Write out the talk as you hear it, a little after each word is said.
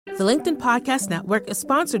The LinkedIn Podcast Network is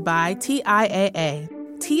sponsored by TIAA.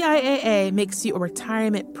 TIAA makes you a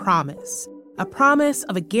retirement promise, a promise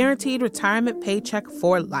of a guaranteed retirement paycheck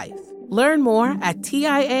for life. Learn more at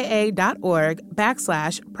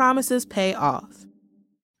TIAA.org/promises pay off.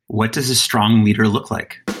 What does a strong leader look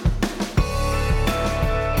like?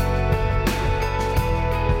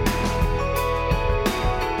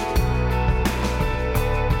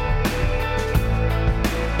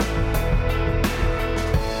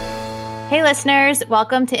 Hey listeners,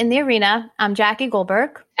 welcome to In the Arena. I'm Jackie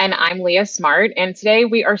Goldberg. And I'm Leah Smart. And today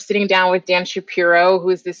we are sitting down with Dan Shapiro, who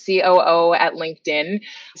is the COO at LinkedIn.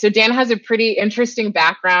 So Dan has a pretty interesting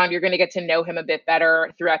background. You're going to get to know him a bit better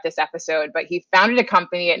throughout this episode. But he founded a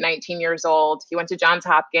company at 19 years old. He went to Johns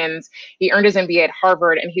Hopkins. He earned his MBA at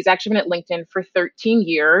Harvard. And he's actually been at LinkedIn for 13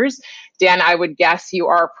 years. Dan, I would guess you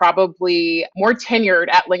are probably more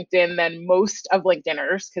tenured at LinkedIn than most of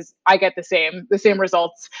LinkedIners, because I get the same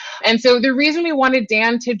results. And so the reason we wanted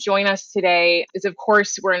Dan to join us today is, of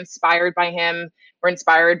course, we're inspired by him. We're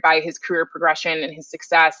inspired by his career progression and his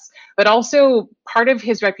success, but also part of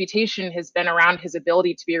his reputation has been around his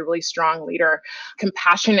ability to be a really strong leader.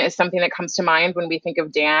 Compassion is something that comes to mind when we think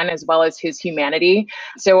of Dan, as well as his humanity.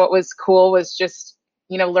 So what was cool was just,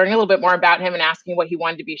 learning a little bit more about him and asking what he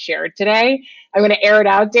wanted to be shared today. I'm going to air it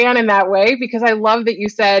out, Dan, in that way, because I love that you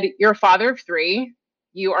said you're a father of three.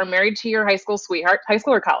 You are married to your high school sweetheart. High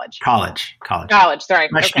school or college? College. Sorry.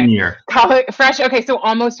 Freshman year. College, fresh. Okay. So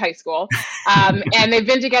almost high school. And they've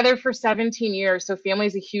been together for 17 years. So family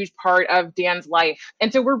is a huge part of Dan's life.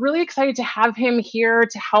 And so we're really excited to have him here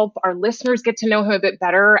to help our listeners get to know him a bit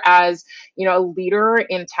better as, a leader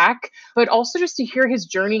in tech, but also just to hear his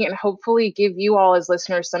journey and hopefully give you all as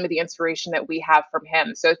listeners some of the inspiration that we have from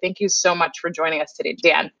him. So thank you so much for joining us today,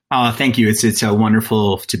 Dan. Oh, thank you. It's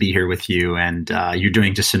wonderful to be here with you, and you're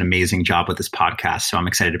doing just an amazing job with this podcast. So I'm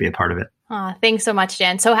excited to be a part of it. Thanks so much,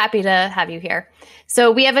 Dan. So happy to have you here.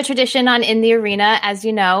 So we have a tradition on In the Arena, as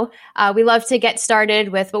you know. We love to get started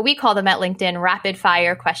with what we call them at LinkedIn, rapid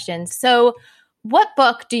fire questions. So what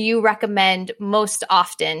book do you recommend most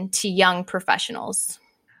often to young professionals?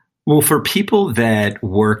 Well, for people that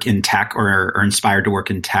work in tech or are inspired to work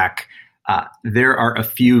in tech, there are a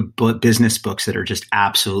few business books that are just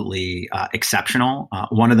absolutely exceptional.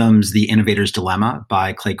 One of them is The Innovator's Dilemma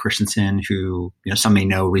by Clay Christensen, who some may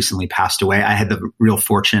know recently passed away. I had the real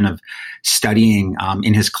fortune of studying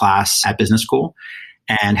in his class at business school,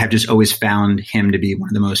 and have just always found him to be one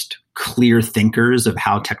of the most clear thinkers of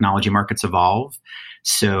how technology markets evolve.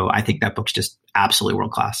 So I think that book's just absolutely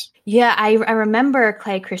world class. Yeah, I remember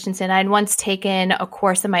Clay Christensen. I'd once taken a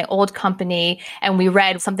course in my old company, and we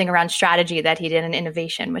read something around strategy that he did in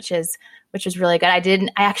innovation, which is really good. I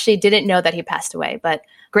actually didn't know that he passed away, but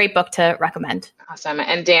great book to recommend. Awesome.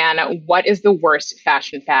 And Dan, what is the worst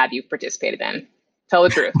fashion fad you've participated in? Tell the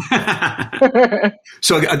truth.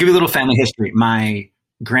 So I'll give you a little family history. My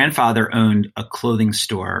grandfather owned a clothing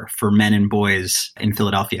store for men and boys in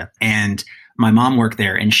Philadelphia, and my mom worked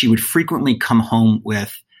there, and she would frequently come home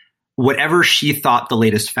with whatever she thought the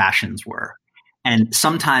latest fashions were. And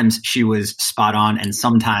sometimes she was spot on, and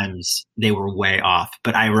sometimes they were way off.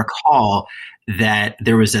 But I recall that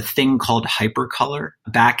there was a thing called hypercolor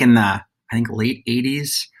back in the, I think, late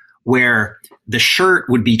 80s, where the shirt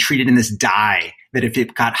would be treated in this dye that if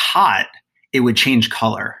it got hot, it would change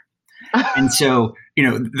color. And so,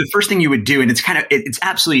 the first thing you would do, and it's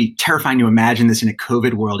absolutely terrifying to imagine this in a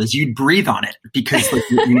COVID world, is you'd breathe on it, because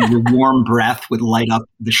your warm breath would light up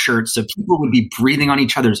the shirt. So people would be breathing on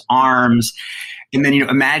each other's arms. And then,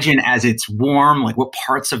 imagine as it's warm, like what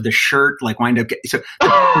parts of the shirt wind up getting, so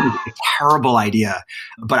a terrible idea.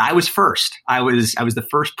 But I was first. I was the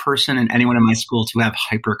first person in anyone in my school to have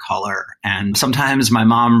hypercolor. And sometimes my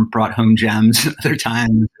mom brought home gems. Other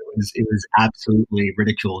times it was absolutely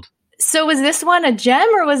ridiculed. So was this one a gem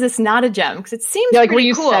or was this not a gem? Because it seems were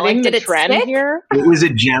you cool. setting the trend here? It was a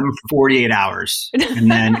gem for 48 hours. And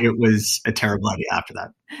then it was a terrible idea after that.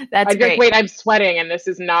 That's great. Wait, I'm sweating and this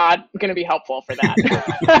is not going to be helpful for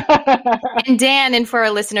that. And Dan, and for our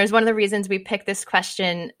listeners, one of the reasons we picked this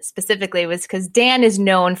question specifically was because Dan is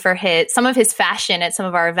known for some of his fashion at some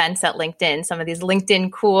of our events at LinkedIn, some of these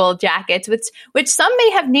LinkedIn cool jackets, which some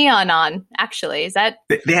may have neon on, actually. Is that?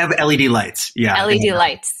 They have LED lights. Yeah. LED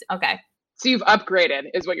lights. Okay. So you've upgraded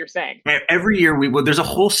is what you're saying. Every year there's a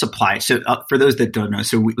whole supply. So for those that don't know,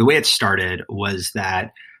 the way it started was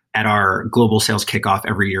that at our global sales kickoff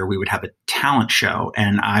every year, we would have a talent show.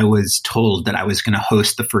 And I was told that I was going to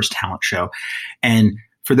host the first talent show. And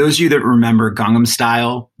for those of you that remember Gangnam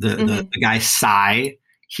Style, the guy Psy,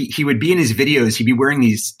 he would be in his videos, he'd be wearing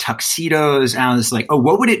these tuxedos. And I was like, oh,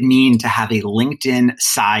 what would it mean to have a LinkedIn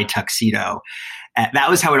Sci tuxedo? That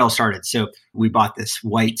was how it all started. So we bought this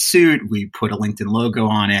white suit, we put a LinkedIn logo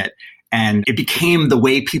on it, and it became the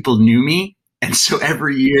way people knew me. And so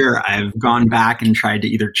every year I've gone back and tried to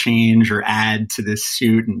either change or add to this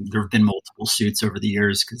suit. And there have been multiple suits over the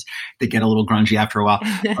years because they get a little grungy after a while.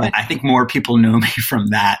 But I think more people know me from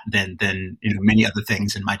that than many other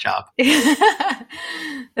things in my job.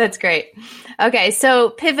 That's great. Okay,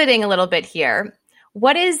 so pivoting a little bit here,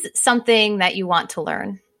 what is something that you want to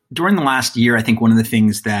learn? During the last year, I think one of the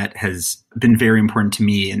things that has been very important to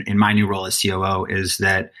me in my new role as COO is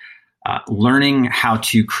that learning how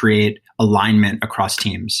to create alignment across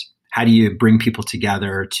teams. How do you bring people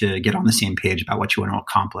together to get on the same page about what you want to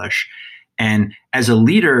accomplish? And as a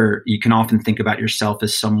leader, you can often think about yourself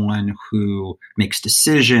as someone who makes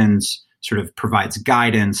decisions, sort of provides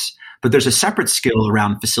guidance, but there's a separate skill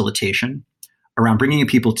around facilitation, around bringing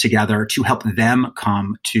people together to help them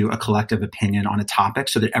come to a collective opinion on a topic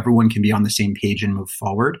so that everyone can be on the same page and move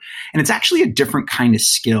forward. And it's actually a different kind of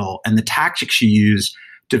skill. And the tactics you use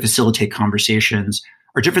to facilitate conversations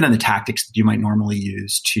are different than the tactics that you might normally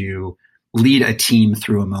use to lead a team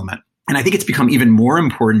through a moment. And I think it's become even more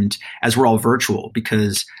important as we're all virtual,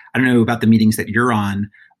 because I don't know about the meetings that you're on,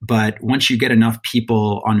 but once you get enough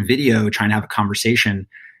people on video trying to have a conversation,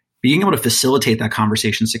 being able to facilitate that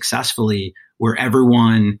conversation successfully where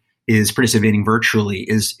everyone is participating virtually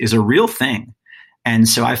is a real thing. And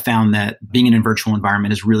so I found that being in a virtual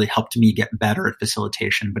environment has really helped me get better at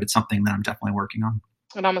facilitation, but it's something that I'm definitely working on.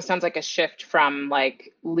 It almost sounds like a shift from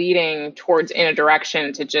like leading towards in a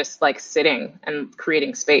direction to just like sitting and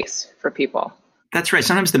creating space for people. That's right.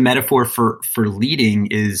 Sometimes the metaphor for leading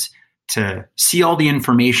is to see all the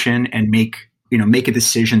information and make a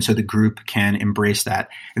decision so the group can embrace that.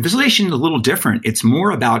 And facilitation is a little different. It's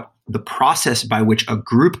more about the process by which a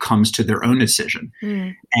group comes to their own decision.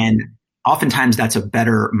 And oftentimes that's a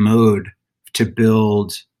better mode to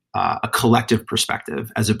build a collective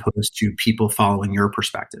perspective as opposed to people following your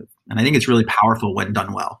perspective. And I think it's really powerful when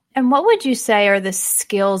done well. And what would you say are the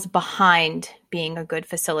skills behind being a good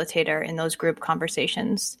facilitator in those group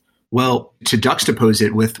conversations? Well, to juxtapose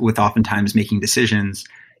it with oftentimes making decisions,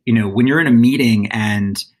 when you're in a meeting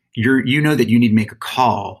and you know that you need to make a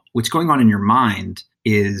call, what's going on in your mind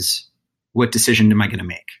is, what decision am I going to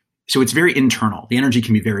make? So it's very internal. The energy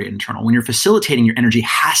can be very internal. When you're facilitating, your energy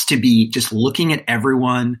has to be just looking at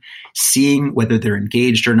everyone, seeing whether they're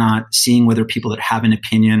engaged or not, seeing whether people that have an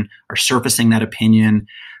opinion are surfacing that opinion,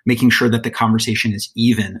 making sure that the conversation is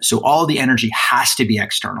even. So all the energy has to be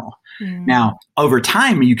external. Now, over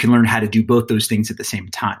time, you can learn how to do both those things at the same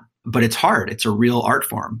time. But it's hard. It's a real art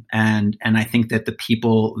form. And I think that the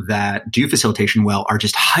people that do facilitation well are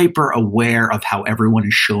just hyper aware of how everyone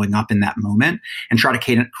is showing up in that moment and try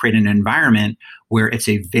to create an environment where it's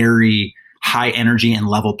a very high energy and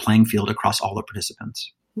level playing field across all the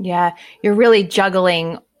participants. Yeah, you're really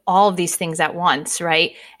juggling all of these things at once,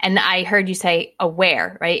 right? And I heard you say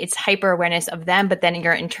aware, right? It's hyper awareness of them, but then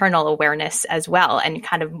your internal awareness as well, and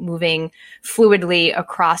kind of moving fluidly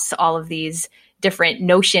across all of these different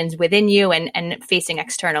notions within you and facing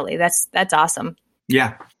externally. That's awesome.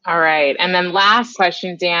 Yeah. All right. And then last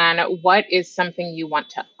question, Dan, what is something you want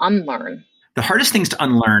to unlearn? The hardest things to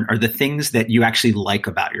unlearn are the things that you actually like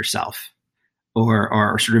about yourself or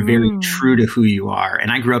are sort of very true to who you are.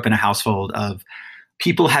 And I grew up in a household of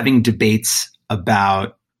people having debates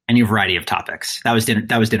about any variety of topics. That was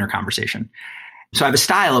dinner conversation. So I have a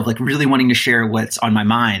style of like really wanting to share what's on my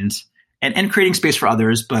mind and creating space for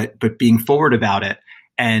others, but being forward about it.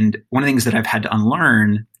 And one of the things that I've had to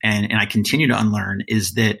unlearn and I continue to unlearn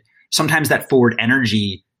is that sometimes that forward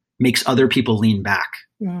energy makes other people lean back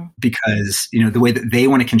because, the way that they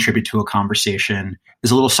want to contribute to a conversation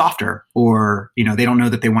is a little softer, or, they don't know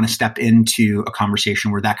that they want to step into a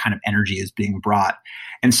conversation where that kind of energy is being brought.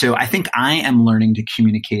 And so I think I am learning to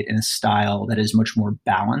communicate in a style that is much more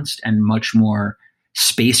balanced and much more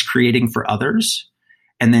space creating for others.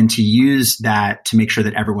 And then to use that to make sure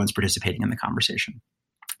that everyone's participating in the conversation.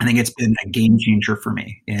 I think it's been a game changer for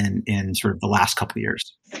me in sort of the last couple of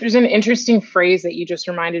years. There's an interesting phrase that you just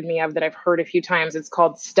reminded me of that I've heard a few times. It's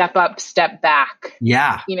called step up, step back.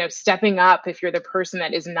 Yeah. Stepping up if you're the person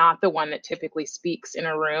that is not the one that typically speaks in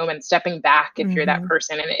a room, and stepping back if you're that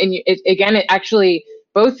person. And it actually,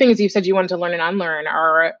 both things you said you wanted to learn and unlearn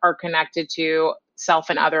are connected to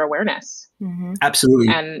self and other awareness.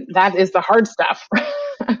 Absolutely. And that is the hard stuff.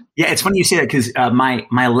 Yeah, it's funny you say that because my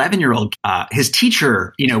 11-year-old, his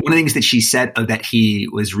teacher, one of the things that she said that he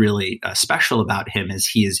was really special about him is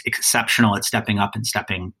he is exceptional at stepping up and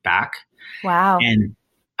stepping back. Wow. And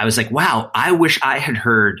I was like, wow, I wish I had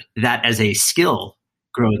heard that as a skill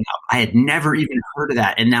growing up. I had never even heard of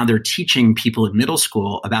that. And now they're teaching people in middle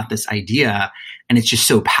school about this idea. And it's just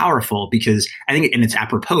so powerful because I think, and it's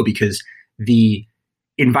apropos because the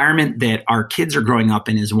environment that our kids are growing up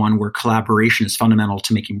in is one where collaboration is fundamental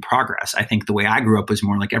to making progress. I think the way I grew up was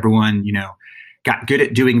more like everyone, got good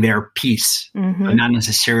at doing their piece, but not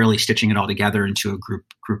necessarily stitching it all together into a group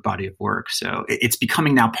body of work. So it's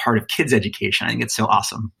becoming now part of kids' education. I think it's so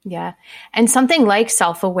awesome. Yeah. And something like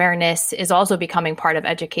self-awareness is also becoming part of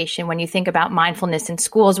education. When you think about mindfulness in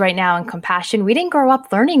schools right now and compassion, we didn't grow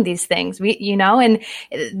up learning these things, and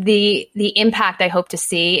the impact I hope to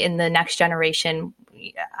see in the next generation,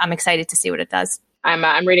 I'm excited to see what it does.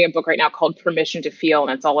 I'm reading a book right now called Permission to Feel,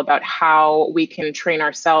 and it's all about how we can train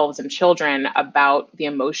ourselves and children about the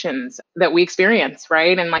emotions that we experience,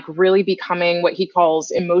 right? And like really becoming what he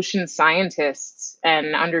calls emotion scientists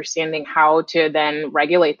and understanding how to then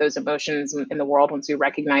regulate those emotions in the world once we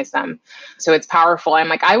recognize them. So it's powerful. I'm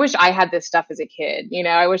like, I wish I had this stuff as a kid.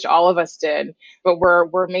 I wish all of us did, but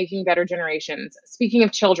we're making better generations. Speaking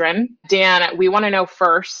of children, Dan, we want to know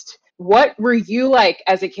first, what were you like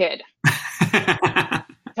as a kid?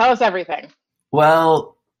 Tell us everything.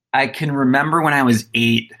 Well, I can remember when I was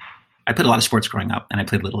 8, I played a lot of sports growing up and I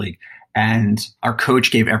played Little League, and our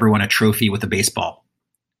coach gave everyone a trophy with a baseball.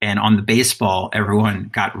 And on the baseball, everyone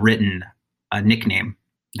got written a nickname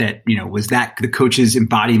that, was that the coach's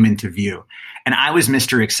embodiment of you. And I was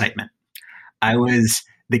Mr. Excitement. I was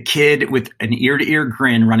the kid with an ear-to-ear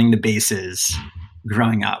grin running the bases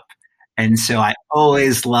growing up. And so I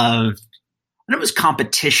always loved, and it was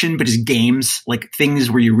competition, but just games, like things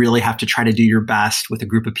where you really have to try to do your best with a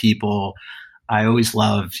group of people. I always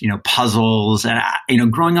loved, puzzles.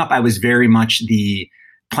 And, growing up, I was very much the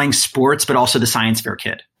playing sports, but also the science fair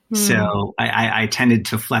kid. So I tended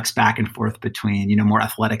to flex back and forth between, more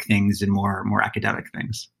athletic things and more academic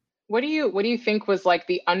things. What do you think was like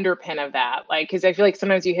the underpin of that? Like, because I feel like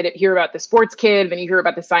sometimes you hear about the sports kid, then you hear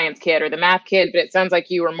about the science kid or the math kid, but it sounds like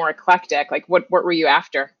you were more eclectic. Like, what were you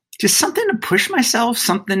after? Just something to push myself,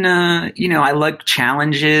 something to, I like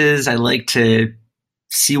challenges. I like to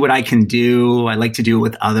see what I can do. I like to do it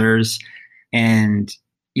with others. And,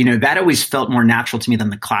 that always felt more natural to me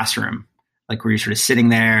than the classroom, like where you're sort of sitting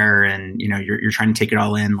there and, you're trying to take it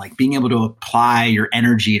all in, like being able to apply your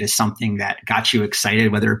energy to something that got you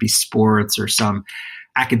excited, whether it be sports or some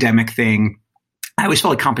academic thing. I always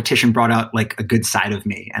felt like competition brought out like a good side of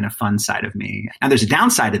me and a fun side of me. And there's a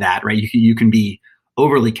downside to that, right? You can be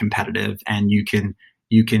overly competitive and you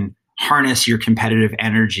can harness your competitive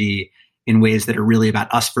energy in ways that are really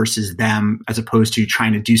about us versus them, as opposed to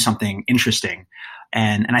trying to do something interesting.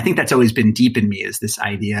 And I think that's always been deep in me, is this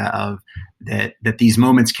idea of that these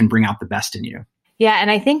moments can bring out the best in you. Yeah. And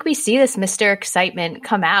I think we see this Mr. Excitement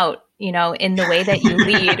come out, in the way that you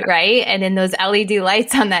lead, right? And in those LED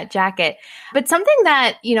lights on that jacket. But something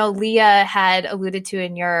that, Leah had alluded to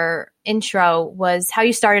in your intro was how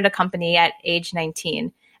you started a company at age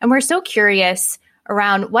 19. And we're so curious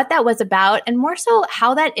around what that was about, and more so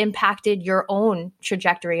how that impacted your own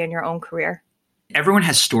trajectory and your own career. Everyone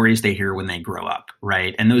has stories they hear when they grow up,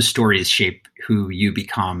 right? And those stories shape who you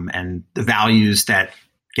become and the values that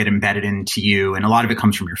get embedded into you. And a lot of it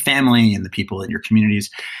comes from your family and the people in your communities.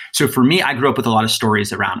 So for me, I grew up with a lot of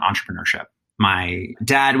stories around entrepreneurship. My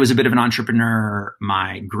dad was a bit of an entrepreneur.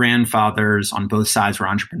 My grandfathers on both sides were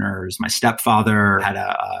entrepreneurs. My stepfather had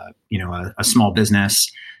a small business.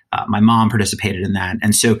 My mom participated in that.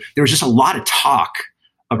 And so there was just a lot of talk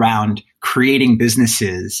around creating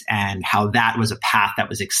businesses and how that was a path that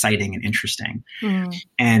was exciting and interesting.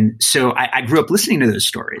 And so I grew up listening to those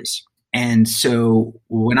stories. And so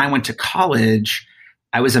when I went to college,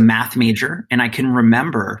 I was a math major, and I can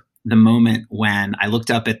remember the moment when I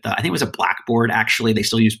looked up at I think it was a blackboard, actually. They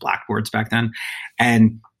still used blackboards back then.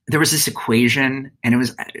 And there was this equation, and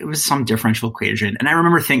it was some differential equation. And I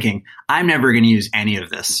remember thinking, I'm never going to use any of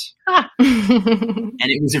this. And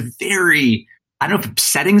it was a very, I don't know if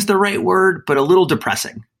upsetting's the right word, but a little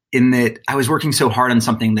depressing, in that I was working so hard on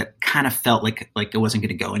something that kind of felt like it wasn't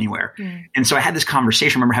going to go anywhere. And so I had this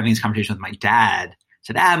conversation. I remember having this conversation with my dad. I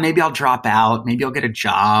said, maybe I'll drop out. Maybe I'll get a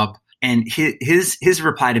job. And his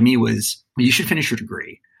reply to me was, well, you should finish your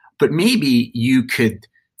degree, but maybe you could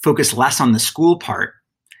focus less on the school part,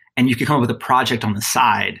 and you could come up with a project on the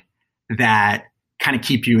side that kind of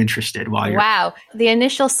keep you interested while you're. Wow. The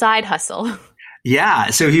initial side hustle. Yeah.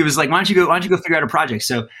 So he was like, why don't you go figure out a project?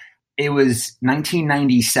 So it was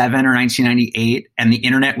 1997 or 1998, and the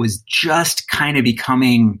internet was just kind of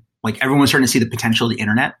becoming, like, everyone was starting to see the potential of the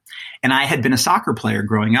internet. And I had been a soccer player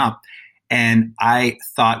growing up, and I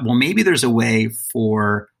thought, well, maybe there's a way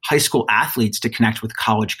for high school athletes to connect with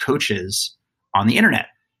college coaches on the internet.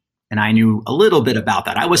 And I knew a little bit about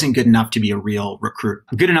that. I wasn't good enough to be a real recruit,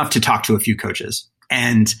 good enough to talk to a few coaches.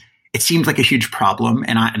 And it seemed like a huge problem,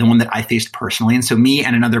 and the one that I faced personally. And so me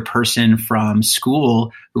and another person from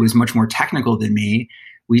school who was much more technical than me,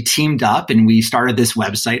 we teamed up and we started this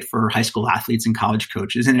website for high school athletes and college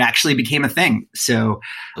coaches, and it actually became a thing. So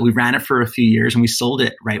we ran it for a few years and we sold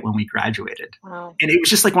it right when we graduated. Wow. And it was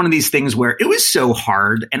just like one of these things where it was so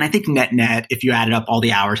hard. And I think net, if you added up all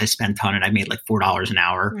the hours I spent on it, I made like $4 an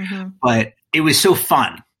hour, but it was so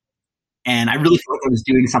fun. And I really felt like I was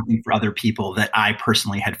doing something for other people that I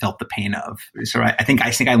personally had felt the pain of. So I think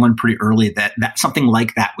I learned pretty early that something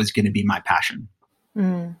like that was going to be my passion.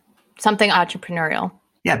 Something entrepreneurial.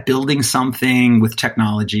 Yeah, building something with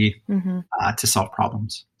technology to solve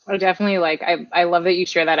problems. Oh, definitely. Like, I love that you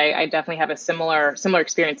share that. I definitely have a similar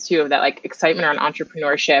experience too, of that like excitement around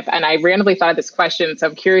entrepreneurship. And I randomly thought of this question, so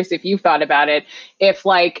I'm curious if you've thought about it. If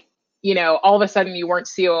like, all of a sudden you weren't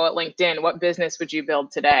COO at LinkedIn, what business would you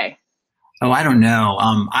build today? Oh, I don't know.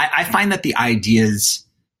 I find that the ideas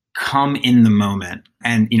come in the moment,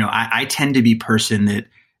 and I tend to be a person that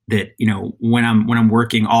when I'm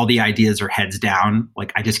working, all the ideas are heads down.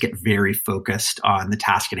 Like I just get very focused on the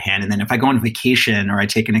task at hand, and then if I go on vacation or I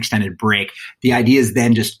take an extended break, the ideas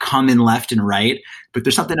then just come in left and right. But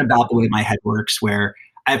there's something about the way my head works where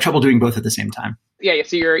I have trouble doing both at the same time. Yeah,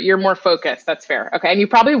 so you're more focused. That's fair. Okay, and you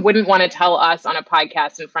probably wouldn't want to tell us on a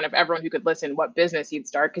podcast in front of everyone who could listen what business you'd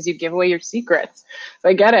start because you'd give away your secrets. So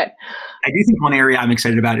I get it. I do think one area I'm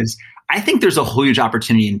excited about is I think there's a huge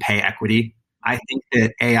opportunity in pay equity. I think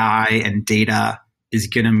that AI and data is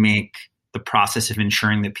going to make the process of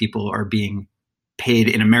ensuring that people are being paid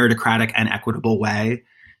in a meritocratic and equitable way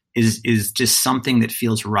is just something that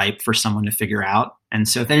feels ripe for someone to figure out. And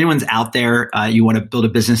so if anyone's out there, you want to build a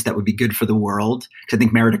business that would be good for the world, because I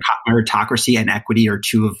think meritocracy and equity are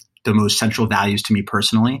two of the most central values to me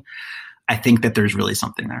personally. I think that there's really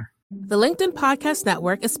something there. The LinkedIn Podcast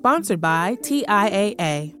Network is sponsored by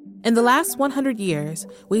TIAA. In the last 100 years,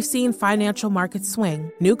 we've seen financial markets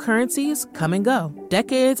swing, new currencies come and go,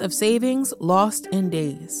 decades of savings lost in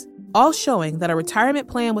days, all showing that a retirement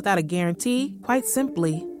plan without a guarantee, quite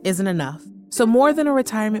simply, isn't enough. So more than a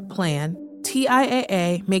retirement plan,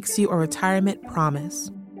 TIAA makes you a retirement promise.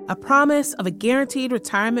 A promise of a guaranteed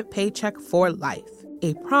retirement paycheck for life.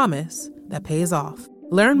 A promise that pays off.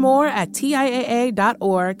 Learn more at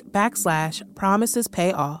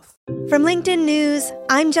TIAA.org/promisespayoff. From LinkedIn News,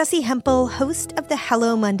 I'm Jessie Hempel, host of the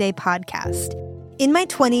Hello Monday podcast. In my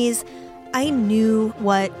 20s, I knew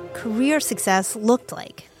what career success looked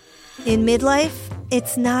like. In midlife,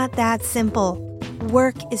 it's not that simple.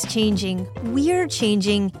 Work is changing, we're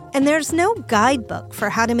changing, and there's no guidebook for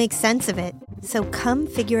how to make sense of it. So come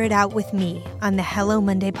figure it out with me on the Hello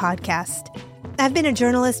Monday podcast. I've been a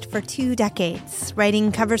journalist for 2 decades,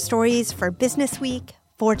 writing cover stories for Business Week,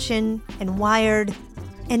 Fortune, and Wired.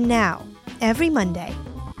 And now, every Monday,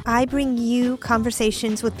 I bring you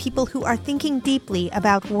conversations with people who are thinking deeply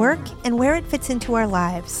about work and where it fits into our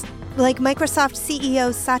lives. Like Microsoft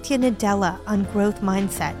CEO Satya Nadella on growth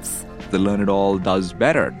mindsets. The learn-it-all does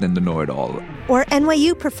better than the know-it-all. Or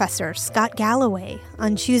NYU professor Scott Galloway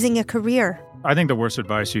on choosing a career. I think the worst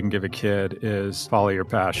advice you can give a kid is follow your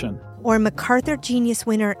passion. Or MacArthur Genius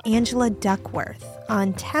winner Angela Duckworth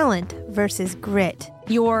on talent versus grit.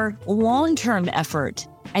 Your long-term effort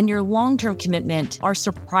and your long-term commitment are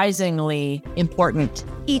surprisingly important.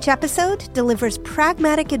 Each episode delivers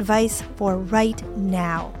pragmatic advice for right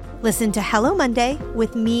now. Listen to Hello Monday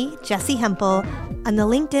with me, Jessie Hempel, on the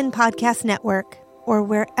LinkedIn Podcast Network or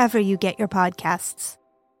wherever you get your podcasts.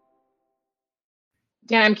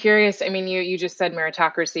 Dan, I'm curious. I mean, you just said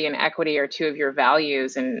meritocracy and equity are two of your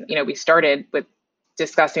values. And, we started with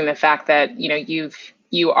discussing the fact that,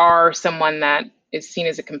 you are someone that is seen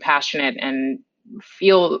as a compassionate and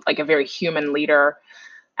feel like a very human leader.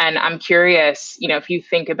 And I'm curious, if you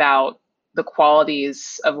think about the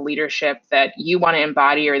qualities of leadership that you want to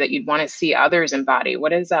embody or that you'd want to see others embody, what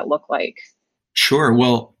does that look like? Sure.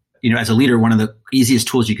 Well, as a leader, one of the easiest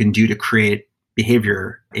tools you can do to create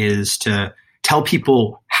behavior is to tell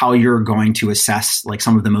people how you're going to assess like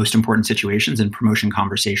some of the most important situations, and promotion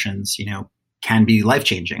conversations, can be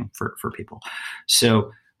life-changing for people.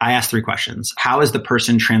 So I asked 3 questions. How has the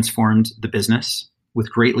person transformed the business? With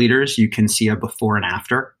great leaders, you can see a before and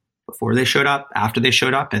after they showed up, after they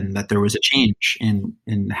showed up, and that there was a change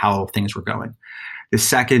in how things were going. The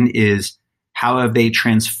second is, how have they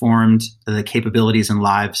transformed the capabilities and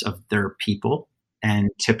lives of their people? And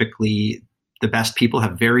typically, the best people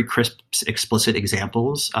have very crisp, explicit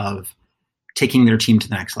examples of taking their team to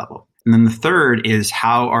the next level. And then the third is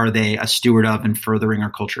how are they a steward of and furthering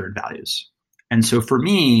our culture and values? And so for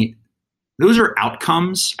me, those are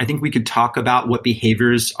outcomes. I think we could talk about what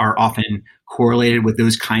behaviors are often correlated with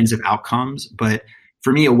those kinds of outcomes. But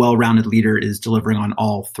for me, a well-rounded leader is delivering on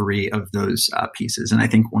all three of those pieces. And I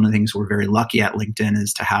think one of the things we're very lucky at LinkedIn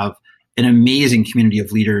is to have an amazing community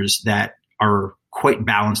of leaders that are quite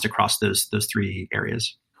balanced across those three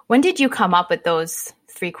areas. When did you come up with those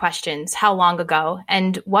three questions? How long ago?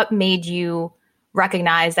 And what made you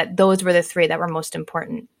recognize that those were the three that were most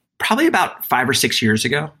important? Probably about 5 or 6 years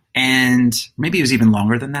ago. And maybe it was even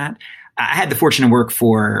longer than that. I had the fortune to work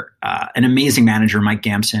for an amazing manager, Mike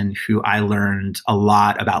Gamson, who I learned a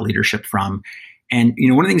lot about leadership from. And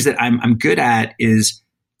one of the things that I'm good at is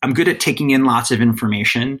I'm good at taking in lots of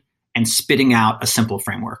information and spitting out a simple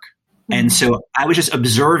framework. Mm-hmm. And so I was just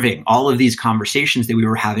observing all of these conversations that we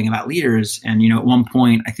were having about leaders. And at one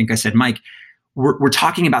point, I think I said, Mike, we're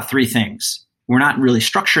talking about three things. We're not really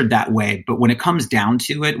structured that way, but when it comes down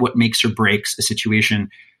to it, what makes or breaks a situation,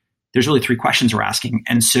 there's really three questions we're asking.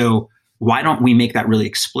 And so why don't we make that really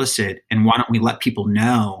explicit? And why don't we let people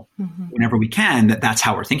know whenever we can that that's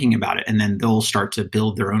how we're thinking about it? And then they'll start to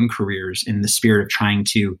build their own careers in the spirit of trying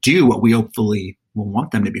to do what we hopefully will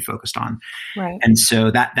want them to be focused on. Right. And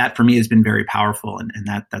so that for me has been very powerful. And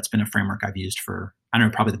that's been a framework I've used for, I don't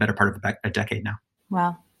know, probably the better part of a decade now.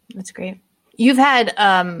 Wow. That's great. You've had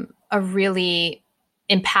a really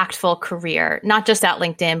impactful career, not just at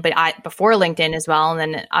LinkedIn, but before LinkedIn as well.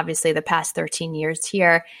 And then obviously the past 13 years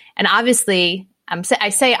here. And obviously, I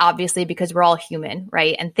say obviously because we're all human,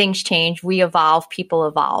 right? And things change, we evolve, people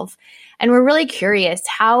evolve. And we're really curious,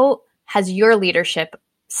 how has your leadership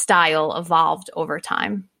style evolved over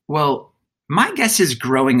time? Well, my guess is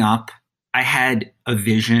growing up, I had a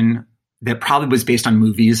vision that probably was based on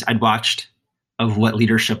movies I'd watched of what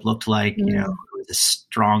leadership looked like. It was a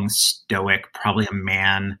strong stoic, probably a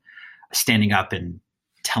man standing up and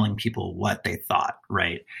telling people what they thought,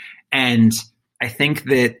 right? And I think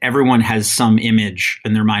that everyone has some image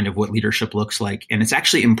in their mind of what leadership looks like. And it's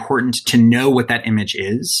actually important to know what that image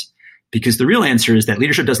is, because the real answer is that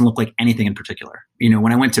leadership doesn't look like anything in particular.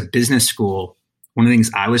 When I went to business school, one of the things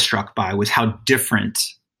I was struck by was how different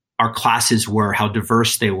our classes were, how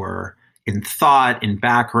diverse they were in thought, in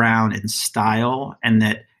background, in style, and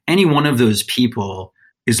that any one of those people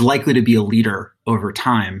is likely to be a leader over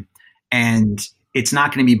time. And it's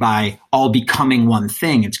not going to be by all becoming one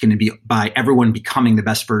thing. It's going to be by everyone becoming the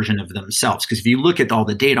best version of themselves. Because if you look at all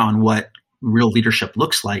the data on what real leadership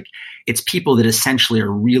looks like, it's people that essentially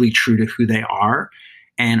are really true to who they are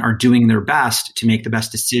and are doing their best to make the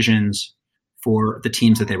best decisions for the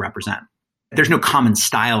teams that they represent. There's no common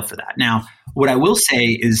style for that. Now, what I will say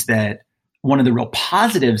is that one of the real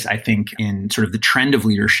positives, I think, in sort of the trend of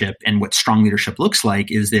leadership and what strong leadership looks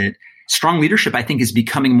like is that strong leadership, I think, is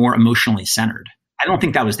becoming more emotionally centered. I don't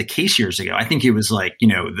think that was the case years ago. I think it was like,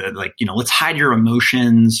 let's hide your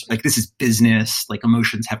emotions. Like, this is business. Like,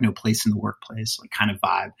 emotions have no place in the workplace, like kind of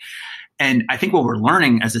vibe. And I think what we're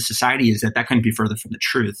learning as a society is that couldn't be further from the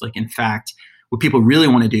truth. Like, in fact, what people really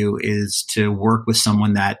want to do is to work with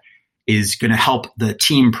someone that is going to help the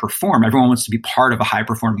team perform. Everyone wants to be part of a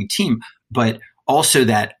high-performing team, but also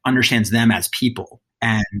that understands them as people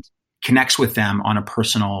and connects with them on a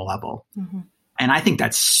personal level. Mm-hmm. And I think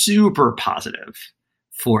that's super positive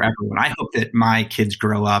for everyone. I hope that my kids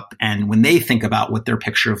grow up and when they think about what their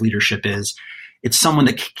picture of leadership is, it's someone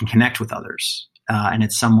that can connect with others and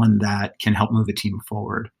it's someone that can help move a team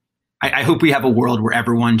forward. I hope we have a world where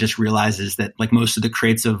everyone just realizes that, like, most of the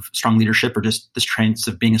traits of strong leadership are just the traits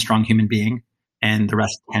of being a strong human being and the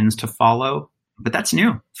rest tends to follow. But that's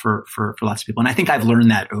new for lots of people. And I think I've learned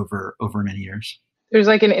that over many years. There's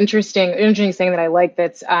like an interesting thing that I like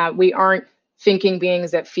that's we aren't thinking beings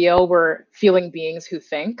that feel, we're feeling beings who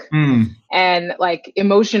think. And like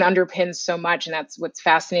emotion underpins so much. And that's what's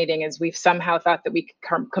fascinating is we've somehow thought that we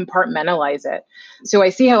could compartmentalize it. So I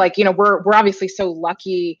see how we're obviously so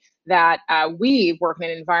lucky that we work in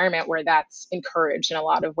an environment where that's encouraged in a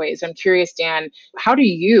lot of ways. I'm curious, Dan, how do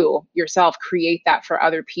you yourself create that for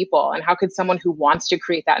other people? And how could someone who wants to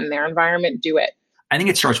create that in their environment do it? I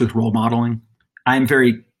think it starts with role modeling. I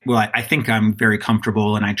think I'm very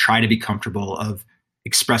comfortable and I try to be comfortable of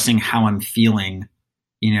expressing how I'm feeling,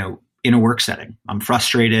 in a work setting. I'm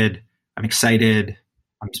frustrated, I'm excited,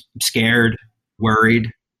 I'm scared,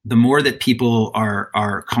 worried. The more that people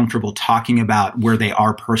are comfortable talking about where they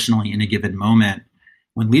are personally in a given moment,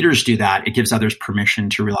 when leaders do that, it gives others permission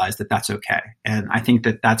to realize that that's okay. And I think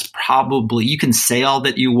that that's probably, you can say all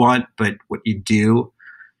that you want, but what you do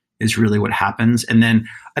is really what happens. And then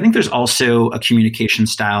I think there's also a communication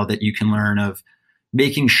style that you can learn of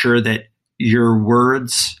making sure that your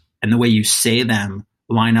words and the way you say them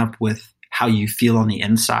line up with how you feel on the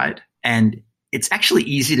inside. And it's actually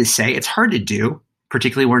easy to say. It's hard to do,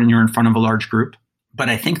 particularly when you're in front of a large group. But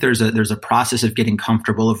I think there's a process of getting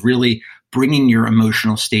comfortable, of really bringing your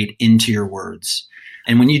emotional state into your words.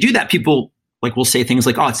 And when you do that, people will say things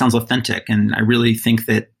like, "Oh, it sounds authentic." And I really think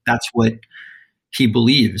that that's what he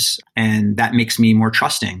believes. And that makes me more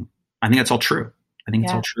trusting. I think that's all true. I think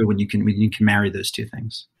it's all true when you can marry those two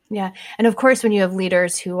things. Yeah. And of course, when you have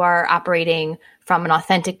leaders who are operating from an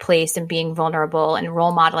authentic place and being vulnerable and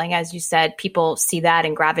role modeling, as you said, people see that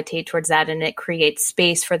and gravitate towards that, and it creates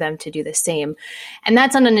space for them to do the same. And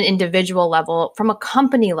that's on an individual level. From a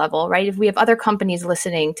company level, right? If we have other companies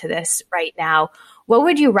listening to this right now, what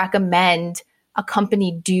would you recommend a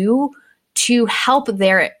company do to help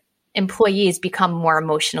their employees become more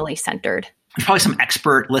emotionally centered? There's probably some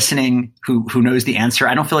expert listening who knows the answer.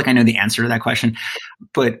 I don't feel like I know the answer to that question,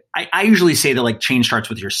 but I usually say that change starts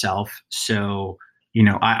with yourself. So,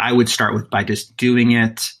 I would start by just doing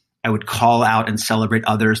it. I would call out and celebrate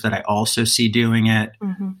others that I also see doing it.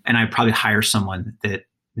 Mm-hmm. And I'd probably hire someone that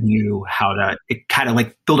knew how to kind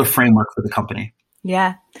of build a framework for the company.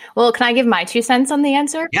 Yeah. Well, can I give my 2 cents on the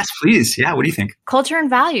answer? Yes, please. Yeah. What do you think? Culture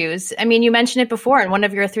and values. I mean, you mentioned it before in one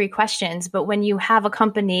of your 3 questions, but when you have a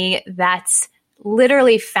company that's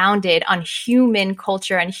literally founded on human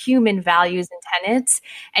culture and human values and tenets,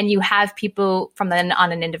 and you have people from then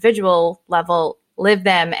on an individual level live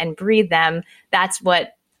them and breathe them, that's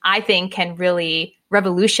what I think can really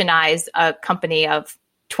revolutionize a company of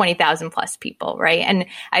 20,000 plus people, right? And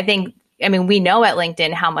we know at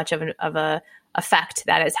LinkedIn how much of a effect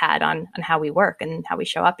that has had on how we work and how we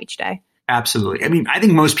show up each day. Absolutely. I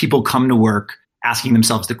think most people come to work asking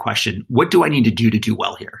themselves the question, what do I need to do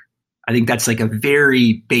well here? I think that's a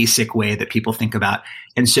very basic way that people think about.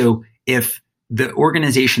 And so if the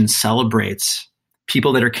organization celebrates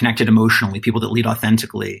people that are connected emotionally, people that lead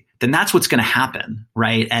authentically, then that's what's going to happen,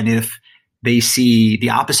 right? And if they see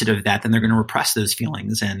the opposite of that, then they're going to repress those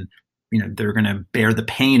feelings and, they're going to bear the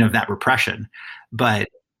pain of that repression. But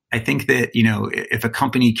I think that, if a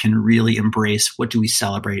company can really embrace what do we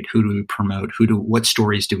celebrate, who do we promote, what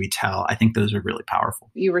stories do we tell, I think those are really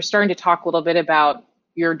powerful. You were starting to talk a little bit about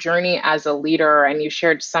your journey as a leader, and you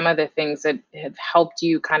shared some of the things that have helped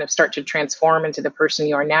you kind of start to transform into the person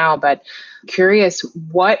you are now. But curious,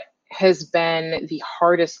 what has been the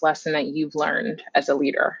hardest lesson that you've learned as a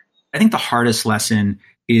leader? I think the hardest lesson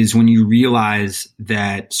is when you realize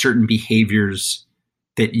that certain behaviors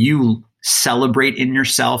that you celebrate in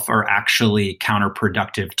yourself are actually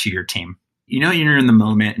counterproductive to your team. You're in the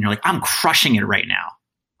moment and you're like, I'm crushing it right now,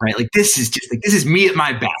 right? This is me at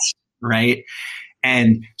my best, right?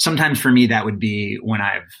 And sometimes for me, that would be when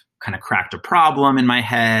I've kind of cracked a problem in my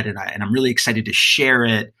head and I'm really excited to share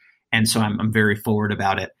it. And so I'm very forward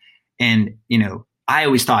about it. And, I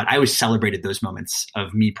always celebrated those moments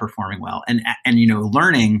of me performing well and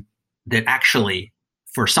learning that actually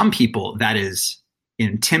for some people that is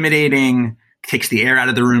intimidating, takes the air out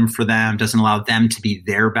of the room for them, doesn't allow them to be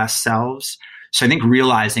their best selves. So I think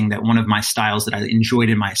realizing that one of my styles that I enjoyed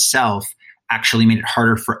in myself actually made it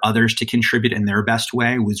harder for others to contribute in their best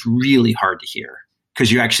way was really hard to hear,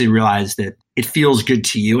 because you actually realize that it feels good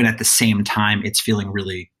to you and at the same time it's feeling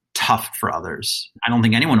really tough for others. I don't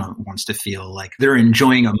think anyone wants to feel like they're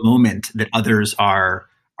enjoying a moment that others are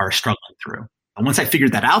struggling through. And once I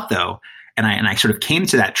figured that out though, and I sort of came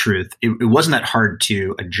to that truth, it wasn't that hard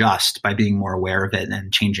to adjust by being more aware of it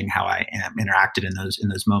and changing how I interacted in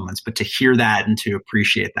those moments. But to hear that and to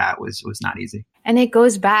appreciate that was not easy. And it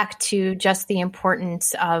goes back to just the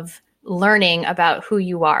importance of learning about who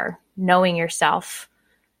you are, knowing yourself,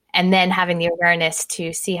 and then having the awareness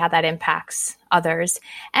to see how that impacts others.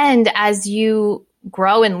 And as you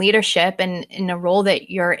grow in leadership and in a role that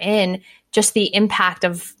you're in, just the impact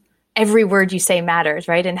of every word you say matters,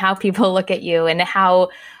 right? And how people look at you and how,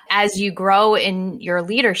 as you grow in your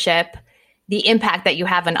leadership, the impact that you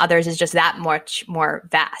have on others is just that much more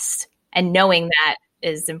vast. And knowing that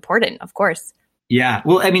is important, of course. Yeah.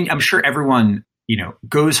 Well, I'm sure everyone,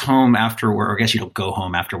 goes home after work. I guess you don't go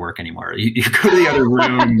home after work anymore. You go to the other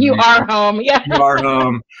room. You are home. Yeah. You are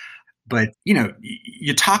home. But,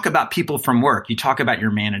 you talk about people from work. You talk about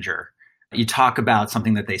your manager. You talk about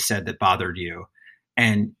something that they said that bothered you.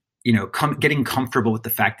 And, getting comfortable with the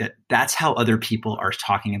fact that that's how other people are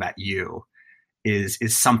talking about you is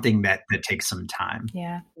something that takes some time.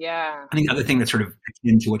 Yeah. Yeah. I think the other thing that's sort of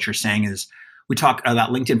into what you're saying is we talk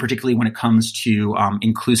about LinkedIn, particularly when it comes to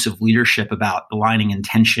inclusive leadership, about aligning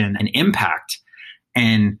intention and impact.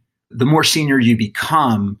 And the more senior you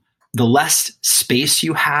become, the less space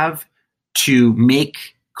you have to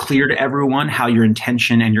make clear to everyone how your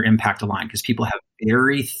intention and your impact align, because people have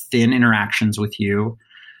very thin interactions with you.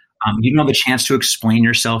 You don't have a chance to explain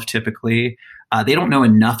yourself typically. They don't know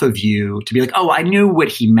enough of you to be like, oh, I knew what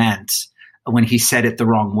he meant when he said it the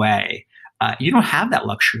wrong way. You don't have that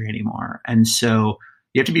luxury anymore. And so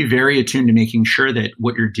you have to be very attuned to making sure that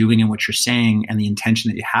what you're doing and what you're saying and the intention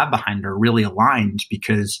that you have behind it are really aligned,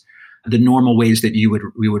 because the normal ways that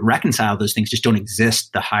we would reconcile those things just don't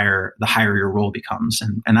exist the higher your role becomes.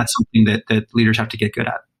 And that's something that leaders have to get good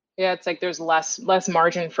at. Yeah, it's like there's less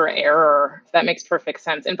margin for error. That makes perfect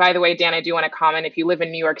sense. And by the way, Dan, I do want to comment, if you live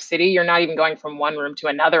in New York City, you're not even going from one room to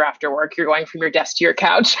another after work. You're going from your desk to your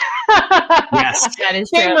couch. Yes, that is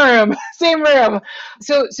same true. Same room.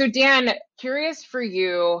 So Dan, curious for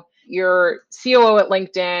you, you're COO at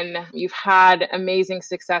LinkedIn. You've had amazing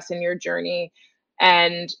success in your journey,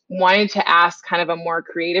 and wanted to ask kind of a more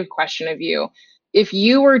creative question of you. If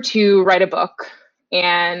you were to write a book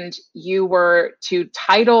and you were to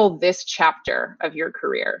title this chapter of your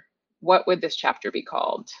career, what would this chapter be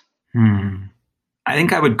called? I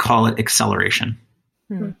think I would call it acceleration.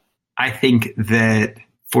 I think that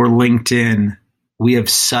for LinkedIn, we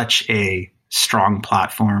have such a strong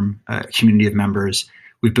platform, a community of members.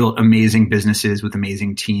 We've built amazing businesses with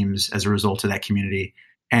amazing teams as a result of that community.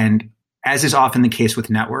 And as is often the case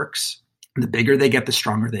with networks, the bigger they get, the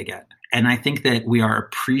stronger they get. And I think that we are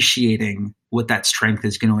appreciating what that strength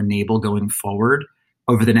is going to enable going forward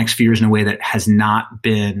over the next few years in a way that has not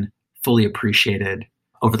been fully appreciated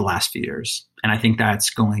over the last few years. And I think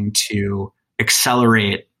that's going to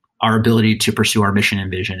accelerate our ability to pursue our mission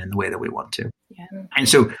and vision in the way that we want to. Yeah. And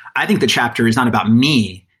so I think the chapter is not about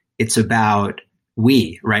me. It's about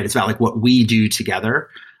we, right? It's about like what we do together.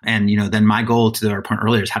 And, then my goal, to our point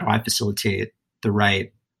earlier, is how do I facilitate the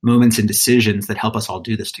right moments and decisions that help us all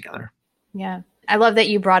do this together? Yeah. I love that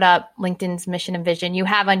you brought up LinkedIn's mission and vision. You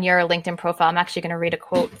have on your LinkedIn profile, I'm actually going to read a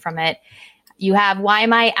quote from it. You have, "Why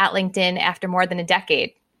am I at LinkedIn after more than a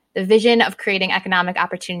decade? The vision of creating economic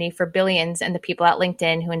opportunity for billions and the people at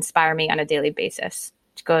LinkedIn who inspire me on a daily basis,"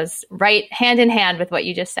 which goes right hand in hand with what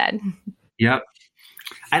you just said. Yep.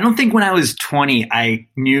 I don't think when I was 20, I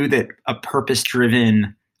knew that a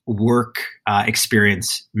purpose-driven work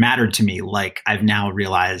experience mattered to me, like I've now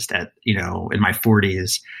realized at, in my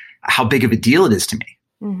 40s, how big of a deal it is to me.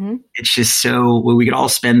 Mm-hmm. It's just we could all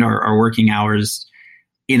spend our working hours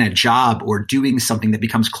in a job or doing something that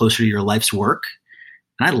becomes closer to your life's work.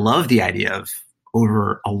 And I love the idea of,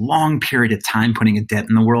 over a long period of time, putting a dent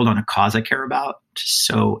in the world on a cause I care about.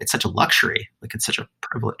 So it's such a luxury. Like, it's such a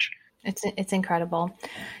privilege. It's incredible.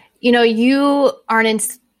 You are an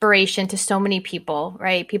inspiration to so many people,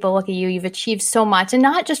 right? People look at you, you've achieved so much, and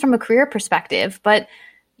not just from a career perspective, but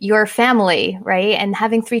your family, right? And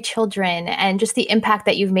having 3 children, and just the impact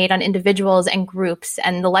that you've made on individuals and groups,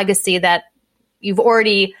 and the legacy that you've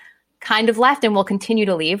already kind of left and will continue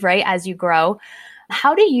to leave, right? As you grow.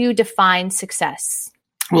 How do you define success?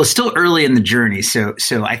 Well, it's still early in the journey. So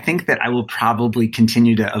I think that I will probably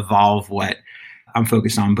continue to evolve what I'm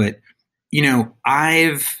focused on. But,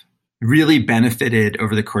 I've really benefited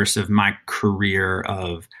over the course of my career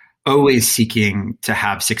of always seeking to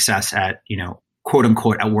have success at, quote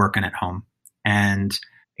unquote, at work and at home. And,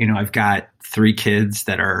 I've got 3 kids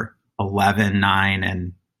that are 11, 9,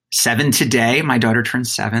 and 7 today. My daughter turned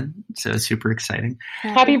 7, so it's super exciting.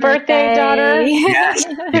 Happy birthday, daughter. Yes.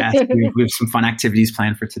 We have some fun activities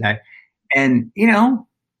planned for today. And,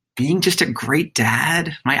 being just a great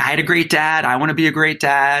dad. I had a great dad. I want to be a great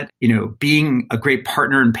dad. Being a great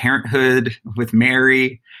partner in parenthood with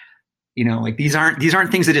Mary. These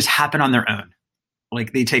aren't things that just happen on their own.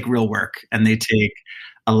 Like, they take real work, and they take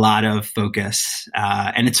a lot of focus,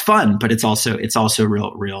 and it's fun, but it's also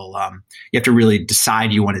real. You have to really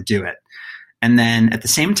decide you want to do it. And then at the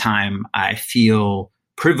same time, I feel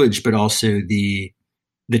privileged, but also the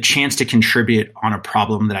chance to contribute on a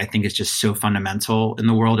problem that I think is just so fundamental in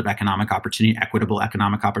the world of economic opportunity, equitable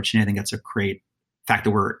economic opportunity. I think that's a great fact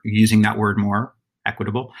that we're using that word more,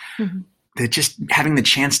 equitable. Mm-hmm. That just having the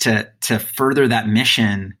chance to further that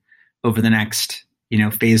mission over the next,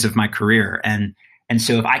 phase of my career. And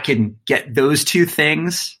so if I can get those 2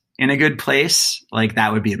 things in a good place, like,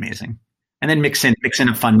 that would be amazing. And then mix in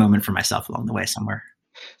a fun moment for myself along the way somewhere.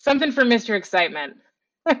 Something for Mr. Excitement.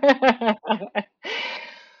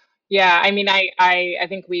 Yeah, I mean, I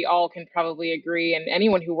think we all can probably agree, and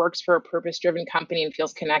anyone who works for a purpose-driven company and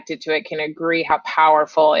feels connected to it can agree how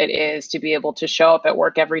powerful it is to be able to show up at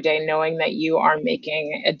work every day knowing that you are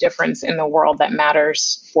making a difference in the world that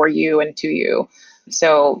matters for you and to you.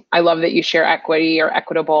 So I love that you share equity or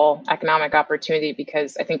equitable economic opportunity,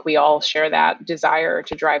 because I think we all share that desire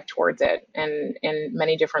to drive towards it, and in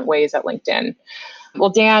many different ways at LinkedIn. Well,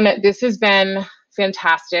 Dan, this has been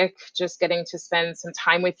fantastic, just getting to spend some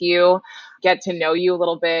time with you, get to know you a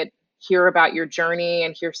little bit, hear about your journey,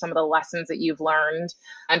 and hear some of the lessons that you've learned.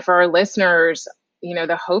 And for our listeners,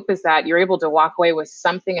 the hope is that you're able to walk away with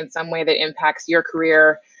something in some way that impacts your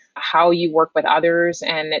career, how you work with others,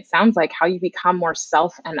 and it sounds like how you become more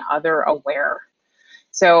self and other aware.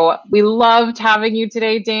 So we loved having you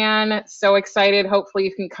today, Dan. So excited. Hopefully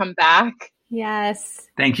you can come back. Yes.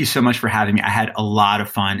 Thank you so much for having me. I had a lot of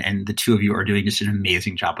fun, and the two of you are doing just an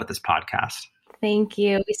amazing job with this podcast. Thank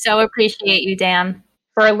you. We so appreciate you, Dan.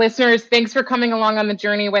 For our listeners, thanks for coming along on the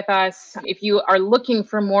journey with us. If you are looking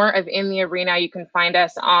for more of In the Arena, you can find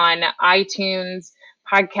us on iTunes,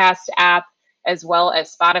 podcast app, as well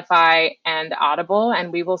as Spotify and Audible.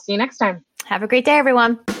 And we will see you next time. Have a great day,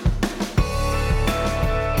 everyone.